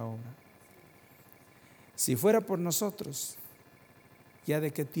haciendo la obra? Si fuera por nosotros, ya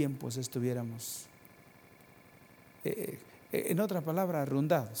de qué tiempos estuviéramos, en otra palabra,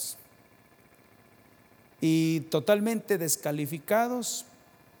 arrundados y totalmente descalificados,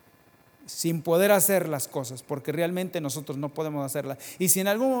 sin poder hacer las cosas, porque realmente nosotros no podemos hacerlas. Y si en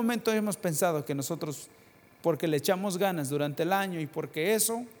algún momento hemos pensado que nosotros, porque le echamos ganas durante el año y porque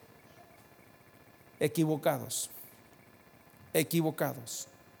eso, equivocados.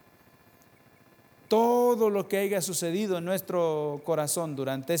 Todo lo que haya sucedido en nuestro corazón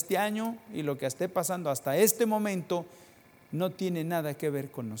durante este año y lo que esté pasando hasta este momento no tiene nada que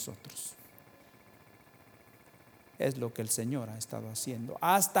ver con nosotros. Es lo que el Señor ha estado haciendo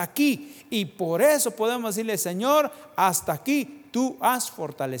hasta aquí, y por eso podemos decirle, Señor, hasta aquí tú has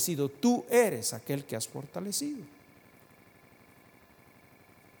fortalecido, tú eres aquel que has fortalecido.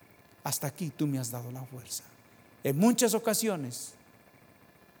 Hasta aquí tú me has dado la fuerza. En muchas ocasiones,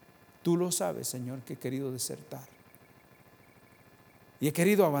 tú lo sabes, Señor, que he querido desertar y he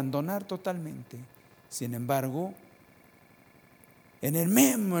querido abandonar totalmente. Sin embargo, en el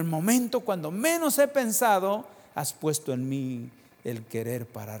momento cuando menos he pensado, has puesto en mí el querer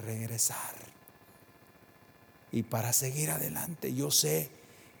para regresar y para seguir adelante. Yo sé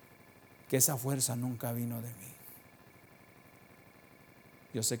que esa fuerza nunca vino de mí.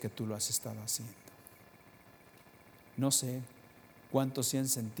 Yo sé que tú lo has estado haciendo. No sé cuántos se han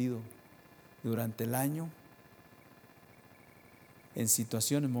sentido durante el año en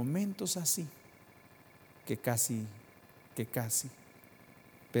situaciones, momentos así, que casi,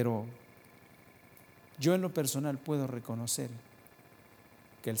 pero yo en lo personal puedo reconocer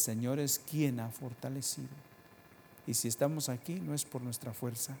que el Señor es quien ha fortalecido. Y si estamos aquí, no es por nuestra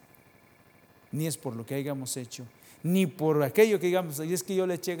fuerza, ni es por lo que hayamos hecho, ni por aquello que digamos, y es que yo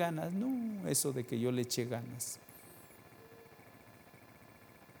le eché ganas. No, eso de que yo le eché ganas,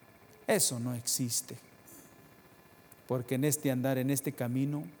 eso no existe. Porque en este andar, en este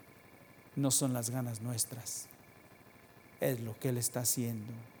camino, no son las ganas nuestras, es lo que Él está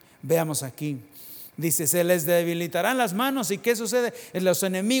haciendo. Veamos aquí. Dice, se les debilitarán las manos. ¿Y qué sucede? En los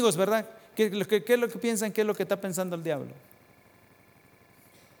enemigos, ¿verdad? ¿Qué es lo que piensan? ¿Qué es lo que está pensando el diablo?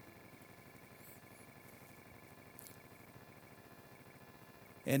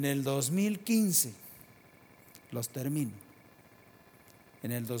 En el 2015 los termino.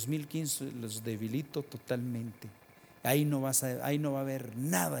 En el 2015 los debilito totalmente. Ahí no va a haber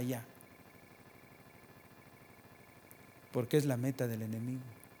nada ya. Porque es la meta del enemigo,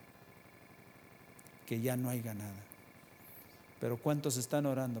 que ya no haya nada. Pero ¿cuántos están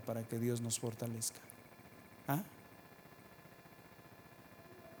orando para que Dios nos fortalezca? ¿Ah?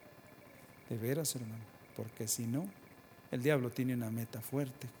 De veras, hermano, porque si no, el diablo tiene una meta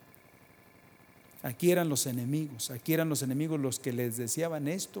fuerte. Aquí eran los enemigos los que les deseaban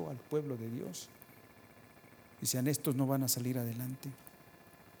esto al pueblo de Dios. Decían, estos no van a salir adelante.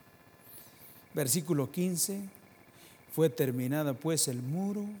 Versículo 15, fue terminada pues el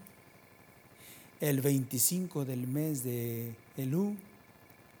muro el 25 del mes de Elú,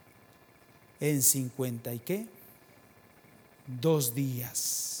 en 50 y qué, 2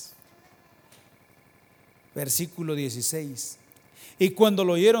 días. Versículo 16, y cuando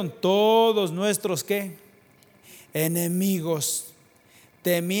lo oyeron todos nuestros ¿qué? Enemigos,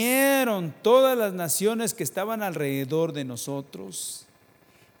 temieron todas las naciones que estaban alrededor de nosotros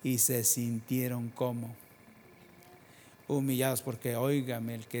y se sintieron como humillados, porque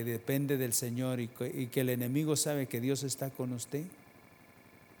óigame, el que depende del Señor y que el enemigo sabe que Dios está con usted.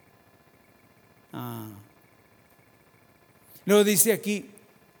 Luego dice aquí,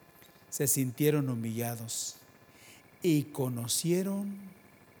 se sintieron humillados y conocieron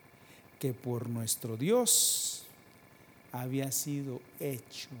que por nuestro Dios había sido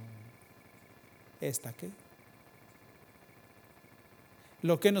hecho esta ¿qué?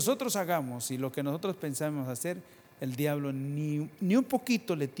 Lo que nosotros hagamos y lo que nosotros pensamos hacer, el diablo ni un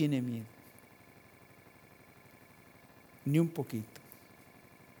poquito le tiene miedo, ni un poquito.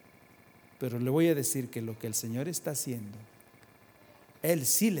 Pero le voy a decir que lo que el Señor está haciendo, Él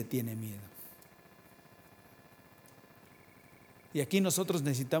sí le tiene miedo. Y aquí nosotros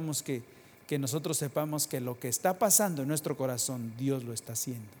necesitamos que nosotros sepamos que lo que está pasando en nuestro corazón, Dios lo está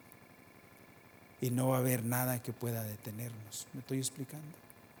haciendo. Y no va a haber nada que pueda detenernos. ¿Me estoy explicando?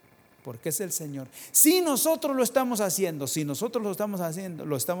 Porque es el Señor. Si nosotros lo estamos haciendo, si es nosotros que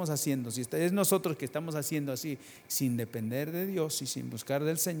estamos haciendo así, sin depender de Dios y sin buscar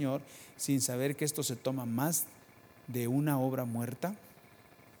del Señor, sin saber que esto se toma más de una obra muerta,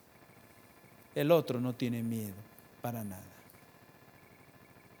 el otro no tiene miedo para nada.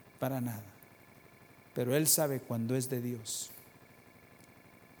 Para nada. Pero Él sabe cuando es de Dios.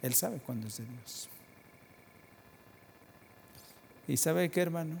 Él sabe cuando es de Dios. ¿Y sabe qué,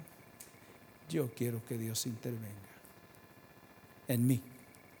 hermano? Yo quiero que Dios intervenga en mí.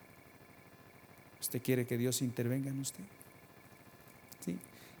 ¿Usted quiere que Dios intervenga en usted? ¿Sí?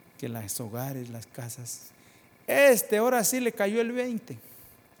 Que los hogares, las casas. Ahora sí le cayó el 20.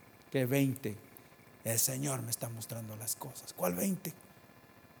 ¿Qué 20? El Señor me está mostrando las cosas. ¿Cuál 20?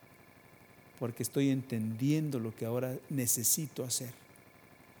 Porque estoy entendiendo lo que ahora necesito hacer.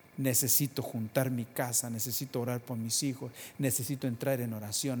 Necesito juntar mi casa, necesito orar por mis hijos, necesito entrar en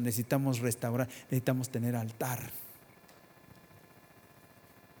oración, necesitamos restaurar, necesitamos tener altar.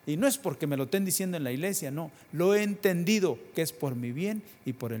 Y no es porque me lo estén diciendo en la iglesia, no, lo he entendido que es por mi bien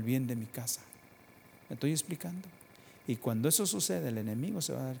y por el bien de mi casa. ¿Me estoy explicando? Y cuando eso sucede, el enemigo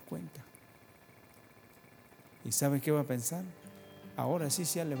se va a dar cuenta. ¿Y sabe qué va a pensar? Ahora sí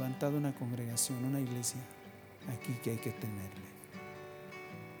se ha levantado una congregación, una iglesia aquí que hay que tenerle.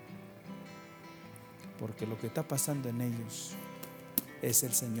 Porque lo que está pasando en ellos es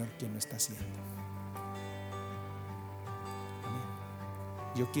el Señor quien lo está haciendo. Amén.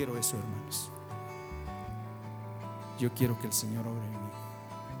 Yo quiero eso, hermanos. Yo quiero que el Señor obre en mí.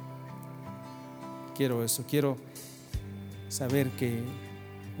 Quiero eso. Quiero saber que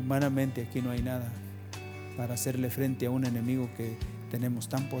humanamente aquí no hay nada para hacerle frente a un enemigo que tenemos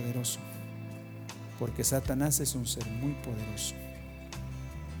tan poderoso. Porque Satanás es un ser muy poderoso.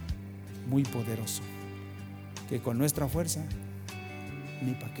 Muy poderoso. Que con nuestra fuerza,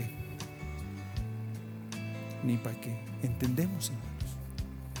 ni para qué. Ni para qué. ¿Entendemos, hermanos?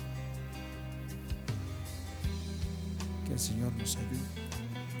 Que el Señor nos ayude.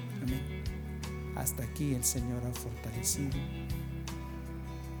 Amén. Hasta aquí el Señor ha fortalecido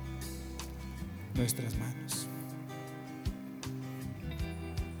nuestras manos.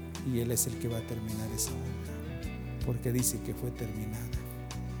 Y Él es el que va a terminar esa obra. Porque dice que fue terminada.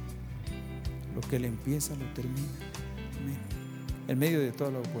 Lo que Él empieza, lo termina. Amén. En medio de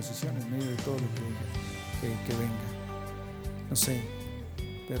toda la oposición, en medio de todo lo que venga. No sé,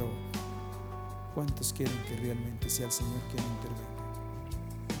 pero ¿cuántos quieren que realmente sea el Señor quien intervenga?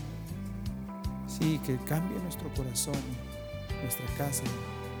 Sí, que cambie nuestro corazón, nuestra casa.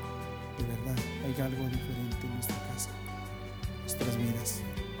 De verdad, hay algo diferente en nuestra casa, nuestras vidas.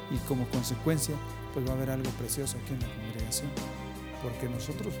 Y como consecuencia, pues va a haber algo precioso aquí en la congregación. Porque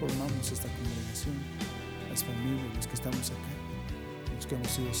nosotros formamos esta congregación, las familias, los que estamos acá, los que hemos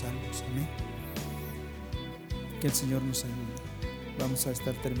sido salvos. Amén. Que el Señor nos ayude. Vamos a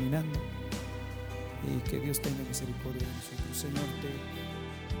estar terminando y que Dios tenga misericordia de nosotros. Señor, te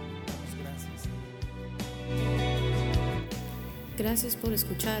damos gracias. Gracias por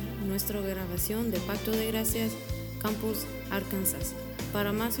escuchar nuestra grabación de Pacto de Gracias, Campus, Arkansas.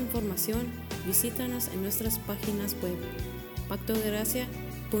 Para más información, visítanos en nuestras páginas web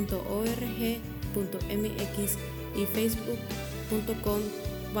pactodegracia.org.mx y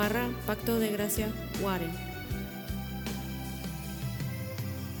facebook.com/Pacto de Gracia Warren.